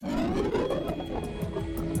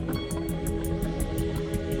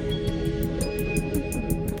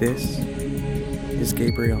This is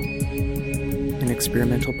Gabriel, an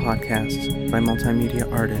experimental podcast by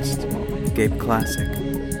multimedia artist Gabe Classic.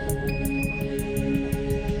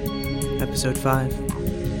 Episode 5,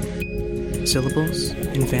 Syllables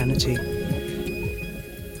in Vanity.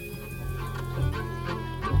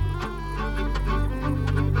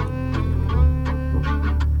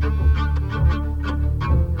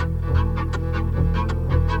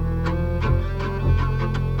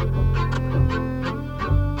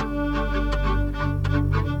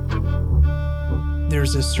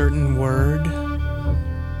 There's a certain word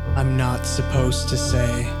I'm not supposed to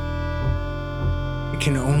say. It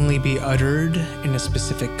can only be uttered in a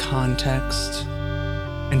specific context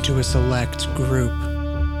and to a select group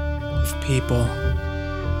of people.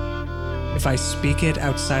 If I speak it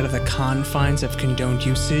outside of the confines of condoned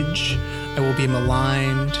usage, I will be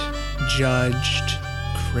maligned, judged,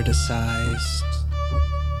 criticized.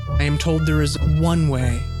 I am told there is one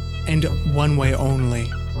way, and one way only,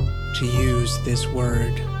 to use this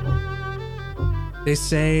word. They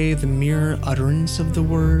say the mere utterance of the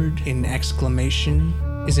word in exclamation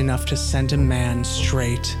is enough to send a man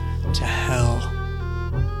straight to hell.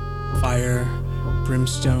 Fire,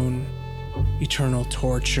 brimstone, eternal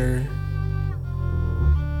torture.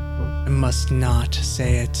 I must not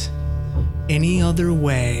say it any other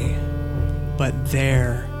way but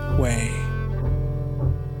their way.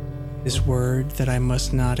 This word that I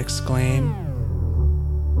must not exclaim: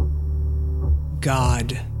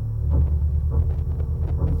 God.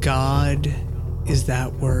 God is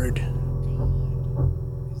that word.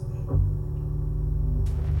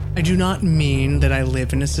 I do not mean that I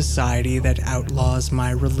live in a society that outlaws my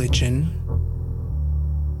religion.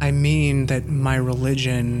 I mean that my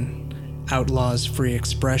religion outlaws free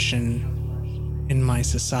expression in my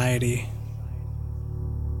society.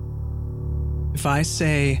 If I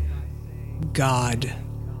say God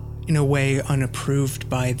in a way unapproved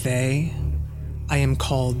by they, I am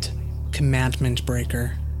called commandment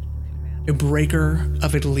breaker, a breaker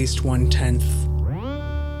of at least 1/10.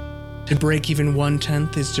 To break even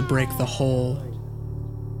 1/10 is to break the whole.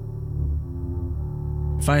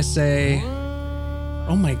 If I say,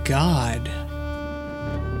 oh my God,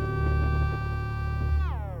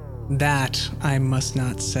 that I must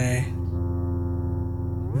not say.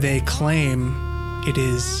 They claim it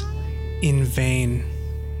is in vain.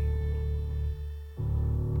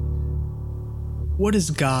 What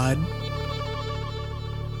is God?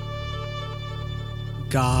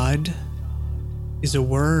 God is a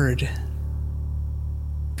word.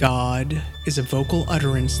 God is a vocal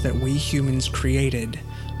utterance that we humans created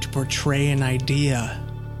to portray an idea.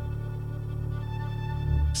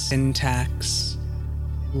 Syntax,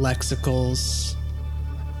 lexicals,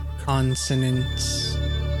 consonants,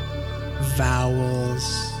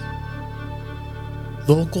 vowels.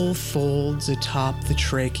 Vocal folds atop the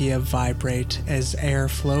trachea vibrate as air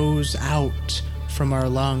flows out from our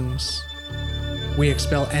lungs. We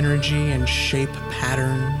expel energy and shape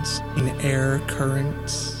patterns in air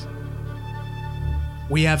currents.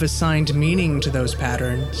 We have assigned meaning to those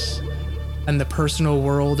patterns, and the personal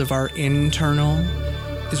world of our internal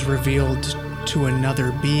is revealed to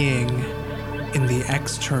another being in the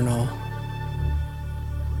external.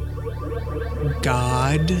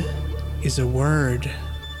 God is a word,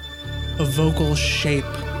 a vocal shape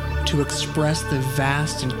to express the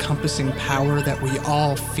vast encompassing power that we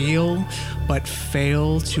all feel but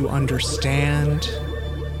fail to understand.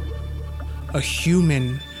 A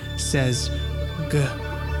human says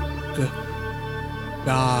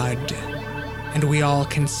God, and we all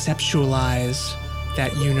conceptualize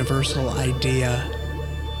that universal idea.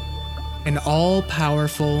 An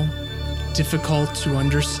all-powerful, difficult to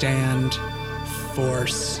understand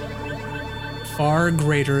force, far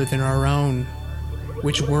greater than our own,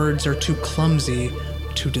 which words are too clumsy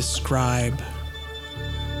to describe.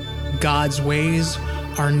 God's ways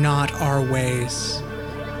are not our ways.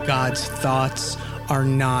 God's thoughts are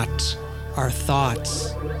not our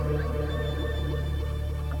thoughts.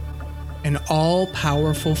 An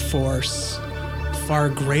all-powerful force, far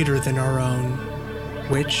greater than our own,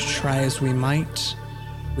 which, try as we might,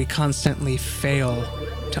 we constantly fail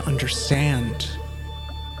to understand.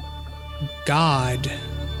 God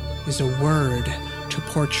is a word to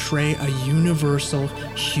portray a universal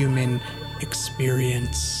human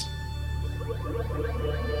experience.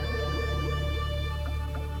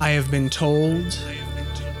 I have been told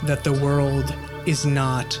that the world is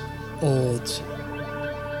not old.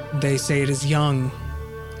 They say it is young.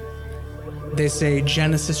 They say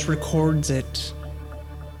Genesis records it.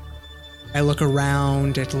 I look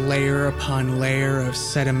around at layer upon layer of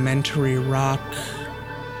sedimentary rock,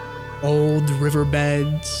 Old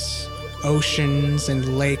riverbeds, oceans,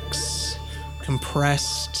 and lakes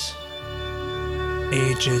compressed,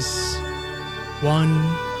 ages, one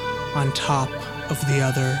on top of the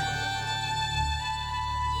other.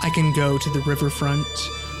 I can go to the riverfront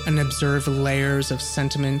and observe layers of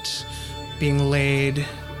sentiment being laid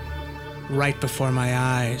right before my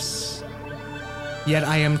eyes. Yet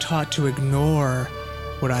I am taught to ignore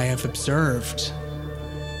what I have observed.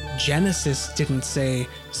 Genesis didn't say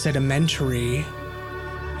sedimentary,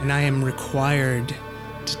 and I am required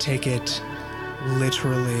to take it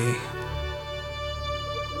literally.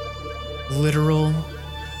 Literal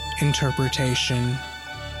interpretation.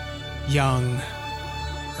 Young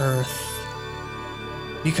Earth.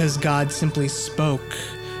 Because God simply spoke,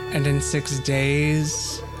 and in 6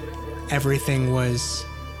 days, everything was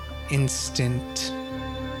instant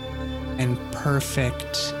and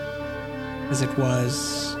perfect as it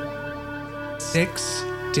was. 6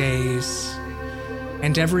 days,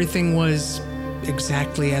 and everything was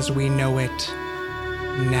exactly as we know it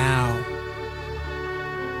now.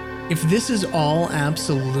 If this is all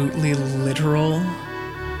absolutely literal,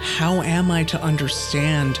 how am I to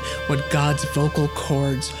understand what God's vocal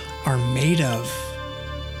cords are made of?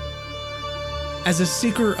 As a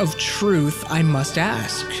seeker of truth, I must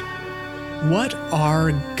ask, what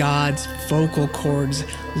are God's vocal cords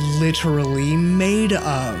literally made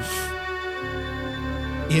of?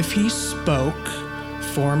 If he spoke,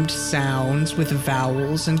 formed sounds with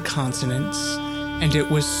vowels and consonants, and it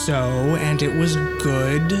was so, and it was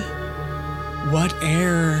good, what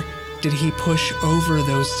air did he push over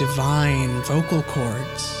those divine vocal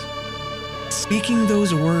cords? Speaking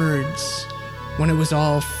those words when it was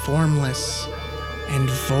all formless and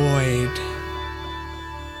void.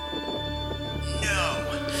 No,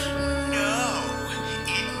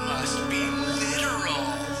 it must be literal.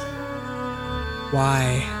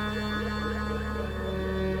 Why?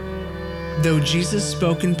 Though Jesus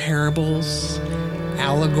spoke in parables,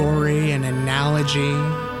 allegory, and analogy,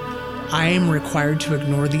 I am required to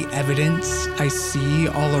ignore the evidence I see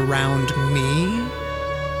all around me.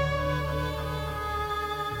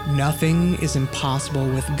 Nothing is impossible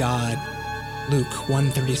with God. Luke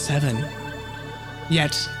 1:37.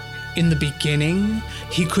 Yet, in the beginning,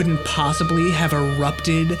 he couldn't possibly have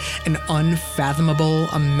erupted an unfathomable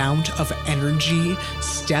amount of energy,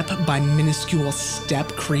 step by minuscule step,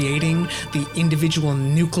 creating the individual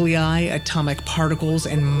nuclei, atomic particles,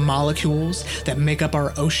 and molecules that make up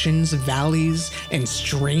our oceans, valleys, and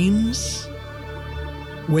streams.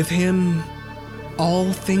 With him,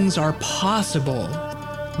 all things are possible.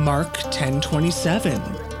 Mark 10:27.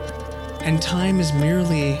 And time is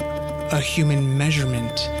merely a human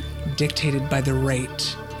measurement dictated by the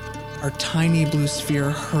rate our tiny blue sphere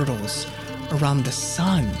hurtles around the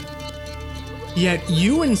sun. Yet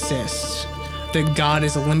you insist that God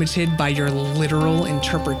is limited by your literal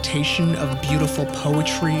interpretation of beautiful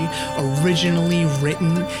poetry originally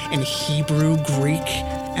written in Hebrew, Greek,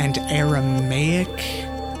 and Aramaic.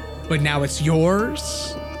 But now it's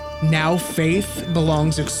yours? Now faith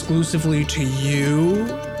belongs exclusively to you?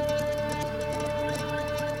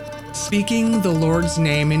 Speaking the Lord's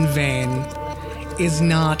name in vain is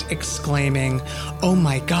not exclaiming, "Oh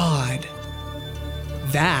my God."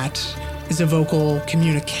 That is a vocal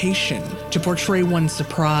communication to portray one's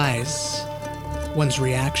surprise, one's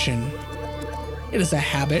reaction. It is a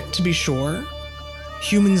habit, to be sure.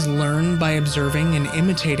 Humans learn by observing and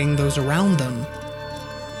imitating those around them.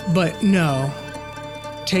 But no,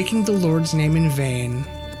 taking the Lord's name in vain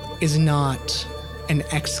is not an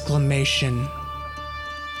exclamation.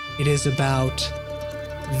 It is about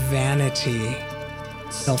vanity,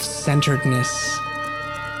 self-centeredness,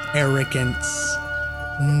 arrogance,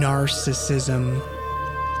 narcissism.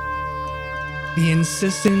 The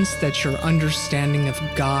insistence that your understanding of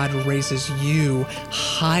God raises you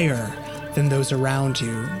higher than those around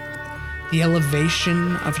you. The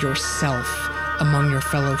elevation of yourself among your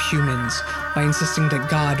fellow humans by insisting that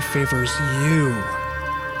God favors you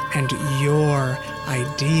and your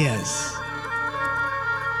ideas.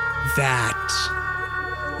 That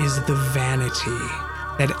is the vanity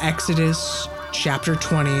that Exodus chapter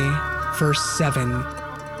 20, verse 7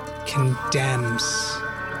 condemns.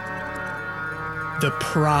 The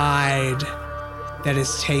pride that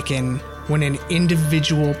is taken when an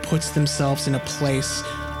individual puts themselves in a place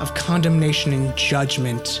of condemnation and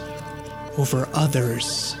judgment over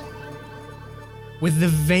others, with the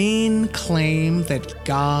vain claim that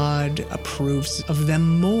God approves of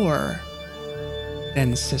them more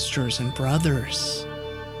than sisters and brothers.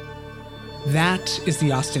 That is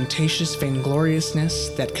the ostentatious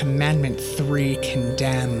vaingloriousness that Commandment 3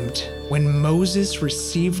 condemned. When Moses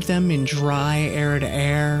received them in dry, arid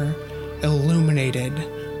air, illuminated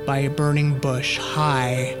by a burning bush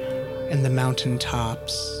high in the mountain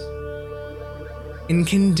tops. In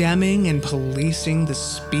condemning and policing the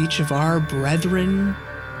speech of our brethren,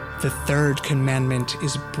 the third commandment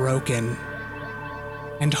is broken,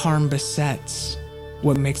 and harm besets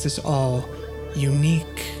what makes us all unique.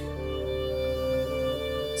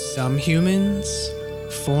 Some humans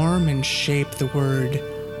form and shape the word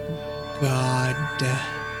God,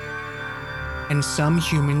 and some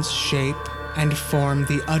humans shape and form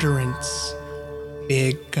the utterance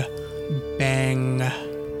Big Bang.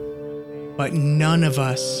 But none of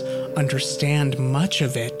us understand much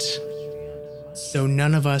of it, so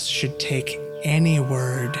none of us should take any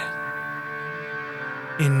word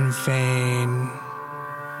in vain.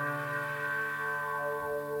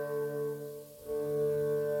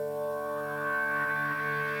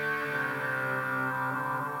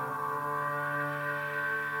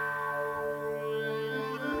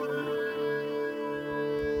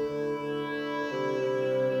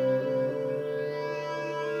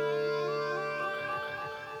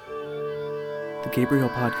 The Gabriel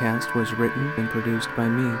Podcast was written and produced by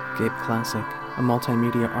me, Gabe Classic, a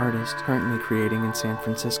multimedia artist currently creating in San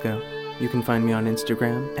Francisco. You can find me on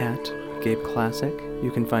Instagram at Gabe Classic.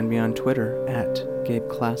 You can find me on Twitter at Gabe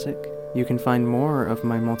Classic. You can find more of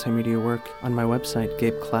my multimedia work on my website,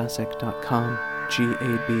 gabeclassic.com,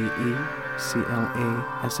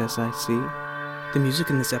 GABECLASSIC. The music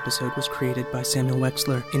in this episode was created by Samuel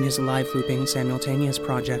Wexler in his live looping Samueltaneous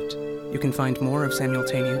project. You can find more of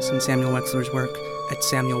Samueltaneous and Samuel Wexler's work at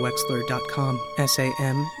samuelwexler.com,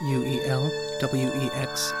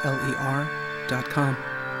 SamuelWexler.com.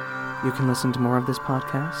 You can listen to more of this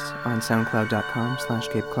podcast on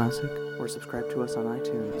soundcloud.com/GabeClassic or subscribe to us on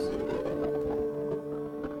iTunes.